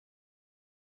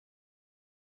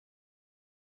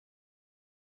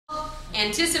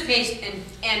anticipate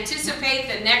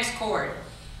the next chord.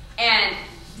 And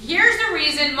here's the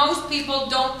reason most people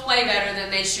don't play better than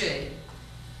they should.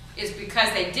 Is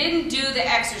because they didn't do the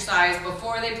exercise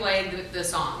before they played the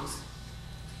songs.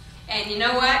 And you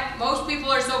know what? Most people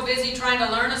are so busy trying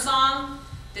to learn a song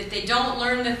that they don't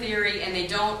learn the theory and they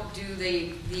don't do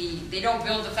they don't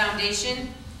build the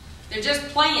foundation. They're just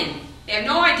playing. They have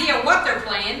no idea what they're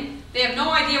playing. They have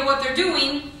no idea what they're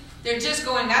doing. They're just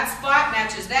going, that spot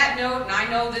matches that note, and I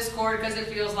know this chord because it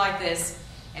feels like this,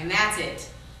 and that's it.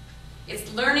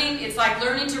 It's like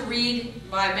learning to read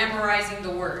by memorizing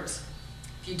the words.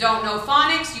 If you don't know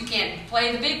phonics, you can't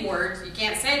play the big words. You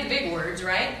can't say the big words,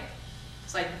 right?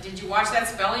 It's like, did you watch that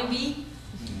spelling bee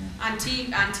on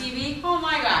TV? Oh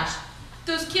my gosh.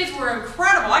 Those kids were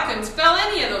incredible. I couldn't spell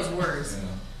any of those words.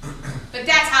 But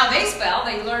that's how they spell.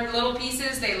 They learn little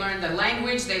pieces. They learn the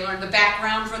language. They learn the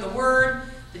background for the word,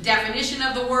 the definition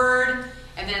of the word,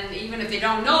 and then even if they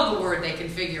don't know the word, they can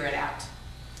figure it out.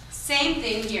 Same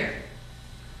thing here.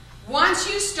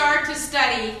 Once you start to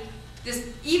study this,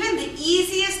 even the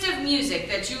easiest of music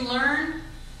that you learn,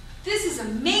 this is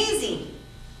amazing.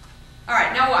 All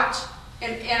right, now watch.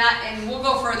 And we'll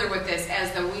go further with this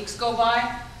as the weeks go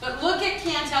by. But look at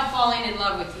Can't Help Falling in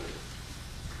Love with You.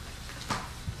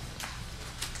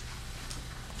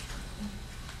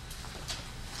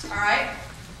 All right?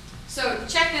 So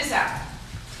check this out.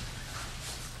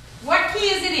 What key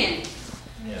is it in?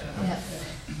 F.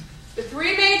 The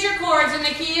three major chords in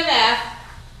the key of F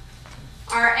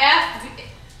are F,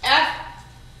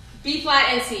 B flat,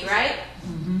 and C, right?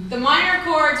 Mm-hmm. The minor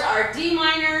chords are D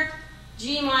minor,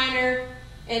 G minor,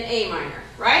 and A minor,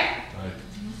 right? Right.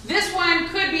 This one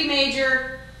could be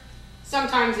major.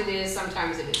 Sometimes it is,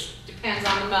 sometimes it is. Depends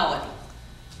on the melody.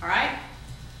 All right?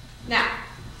 Now,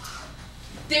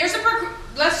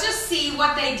 let's just see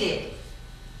what they did.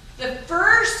 The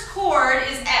first chord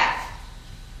is F,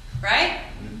 right?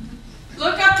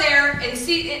 Look up there and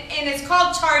see, and it's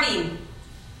called charting.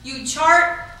 You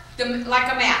chart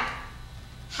like a map.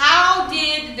 How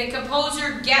did the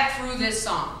composer get through this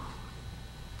song?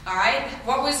 All right?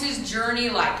 What was his journey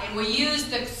like? And we use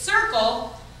the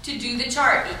circle to do the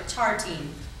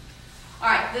charting. All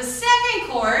right, the second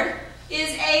chord is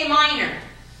A minor.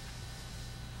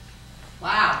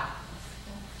 Wow.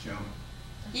 Jump.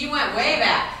 You went way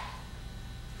back.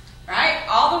 Right?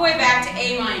 All the way back to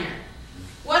A minor.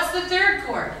 What's the third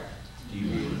chord? D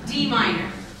minor. D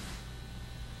minor.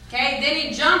 Okay, then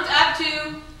he jumped up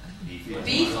to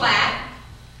B flat,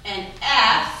 and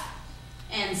F,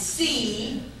 and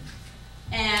C,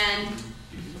 and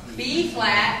B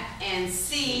flat, and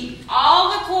C.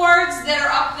 All the chords that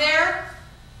are up there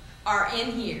are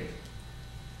in here.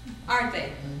 Aren't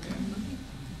they?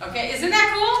 Okay, isn't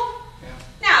that cool? Yeah.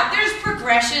 Now, there's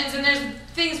progressions and there's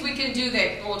things we can do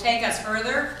that will take us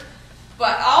further.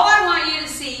 But all I want you to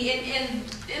see,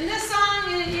 in this song,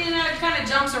 it kind of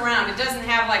jumps around. It doesn't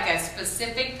have like a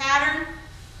specific pattern.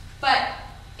 But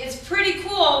it's pretty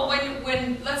cool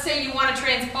when let's say you want to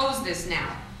transpose this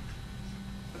now.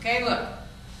 Okay, look.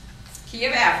 Key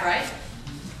of F, right?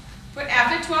 Put F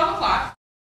at 12 o'clock.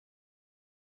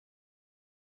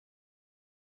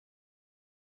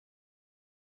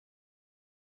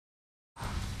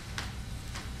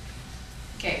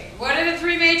 Okay, what are the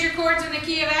three major chords in the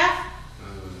key of F?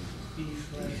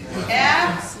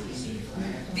 F,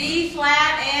 B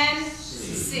flat, and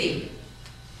C.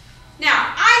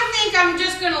 Now, I think I'm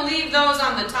just going to leave those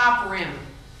on the top rim,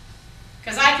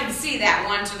 because I can see that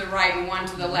one to the right and one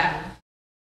to the left.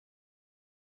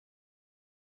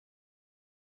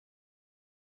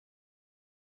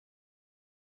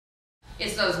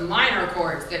 It's those minor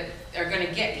chords that are going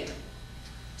to get me.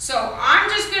 So I'm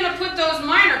just going to put those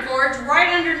minor chords right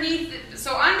underneath it.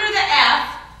 So under the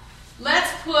F, let's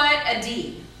put a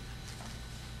D.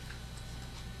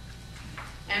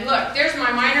 And look, there's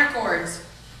my minor chords.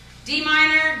 D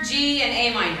minor, G, and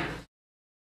A minor.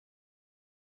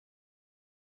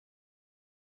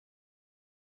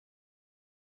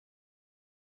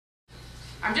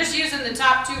 I'm just using the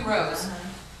top two rows.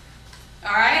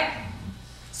 All right?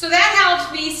 So that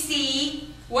helps me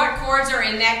see what chords are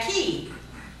in that key.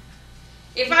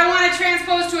 If I want to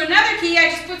transpose to another key, I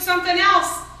just put something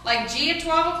else, like G at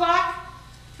 12 o'clock.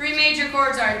 Three major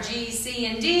chords are G, C,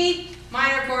 and D.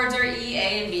 Minor chords are E,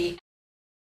 A, and B.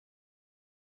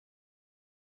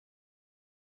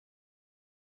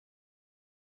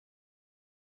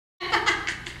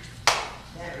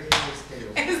 That really is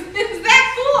cool. Is that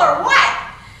cool or what?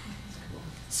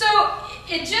 So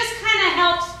it just kind of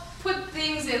helps put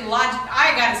things in logic.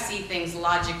 I got to see things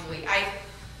logically.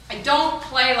 I don't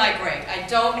play like Greg. I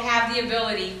don't have the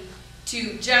ability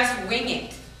to just wing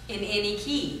it in any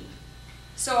key.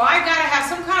 So I've got to have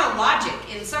some kind of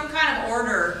logic and some kind of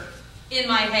order in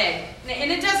my head.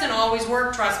 And it doesn't always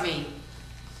work, trust me.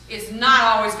 It's not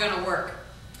always going to work.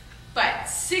 But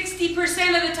 60%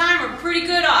 of the time are pretty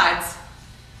good odds.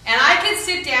 And I can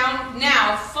sit down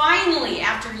now, finally,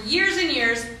 after years and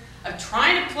years of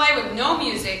trying to play with no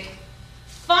music,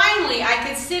 finally I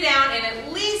can sit down and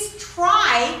at least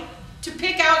try to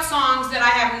pick out songs that I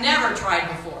have never tried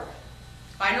before.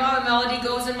 If I know how the melody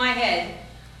goes in my head,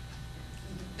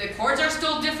 the chords are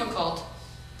still difficult,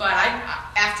 but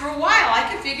after a while I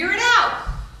can figure it out.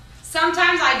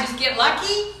 Sometimes I just get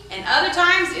lucky, and other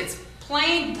times it's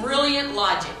plain brilliant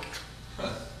logic.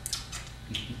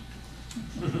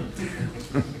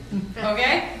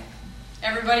 Okay?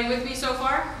 Everybody with me so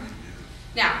far?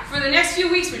 Now, for the next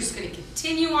few weeks, we're just going to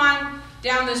continue on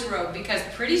down this road, because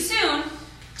pretty soon,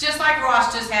 just like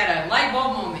Ross just had a light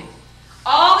bulb moment,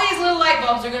 all these little light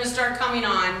bulbs are going to start coming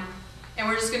on, and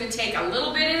we're just going to take a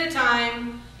little bit at a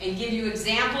time and give you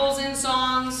examples in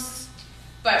songs.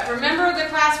 But remember the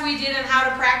class we did on how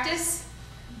to practice?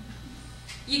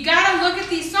 You got to look at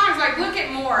these songs. Like, look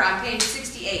at More on page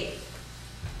 68.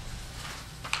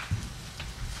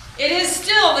 It is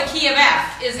still the key of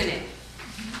F, isn't it?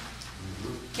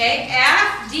 Okay,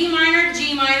 F, D minor,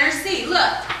 G minor, C.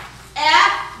 Look,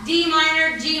 F, D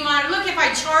minor, G minor. Look, if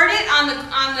I chart it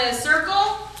on the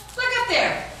circle, look up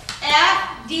there.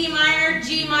 F, D minor,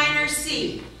 G minor,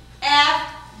 C.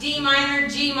 F, D minor,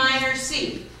 G minor,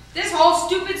 C. This whole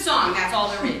stupid song, that's all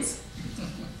there is.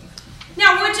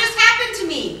 Now, what just happened to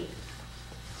me?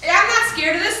 I'm not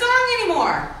scared of this song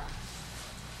anymore.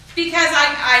 Because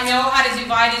I know how to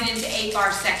divide it into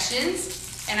 8-bar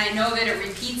sections, and I know that it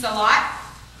repeats a lot,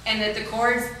 and that the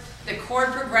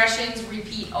chord progressions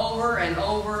repeat over and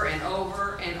over and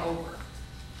over and over.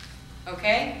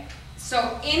 Okay?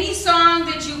 So any song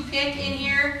that you pick in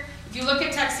here, if you look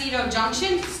at Tuxedo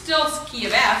Junction, still key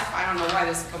of F. I don't know why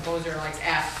this composer likes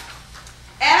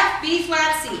F. F, B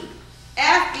flat, C.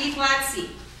 F, B flat, C.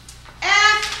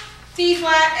 F, B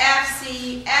flat, F,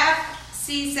 C. F,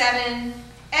 C7.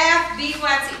 F, B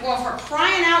flat, C. Well, for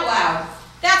crying out loud,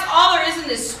 that's all there is in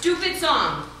this stupid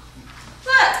song.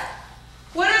 Look,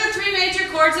 what are the 3 major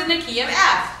chords in the key of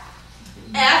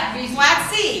F? F, B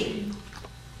flat, C.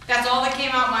 That's all that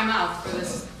came out of my mouth for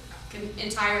this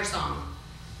entire song.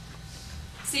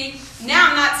 See, now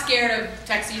I'm not scared of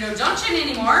Tuxedo Junction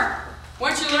anymore.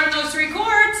 Once you learn those 3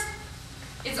 chords,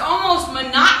 it's almost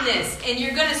monotonous, and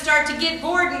you're going to start to get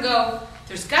bored and go,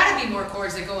 there's got to be more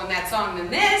chords that go in that song than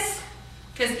this.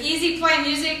 Because easy play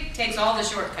music takes all the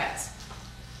shortcuts.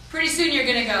 Pretty soon you're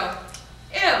going to go,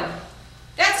 ew,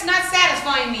 that's not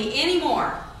satisfying me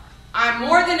anymore. I'm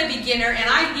more than a beginner, and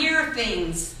I hear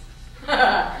things.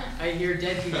 I hear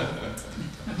dead people.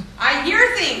 I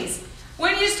hear things.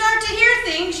 When you start to hear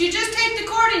things, you just take the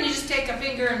chord and you just take a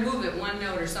finger and move it 1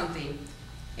 note or something.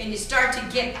 And you start to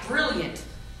get brilliant.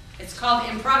 It's called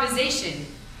improvisation.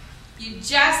 You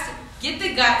just get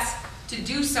the guts to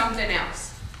do something else.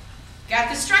 Got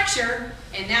the structure,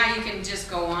 and now you can just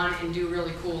go on and do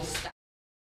really cool stuff.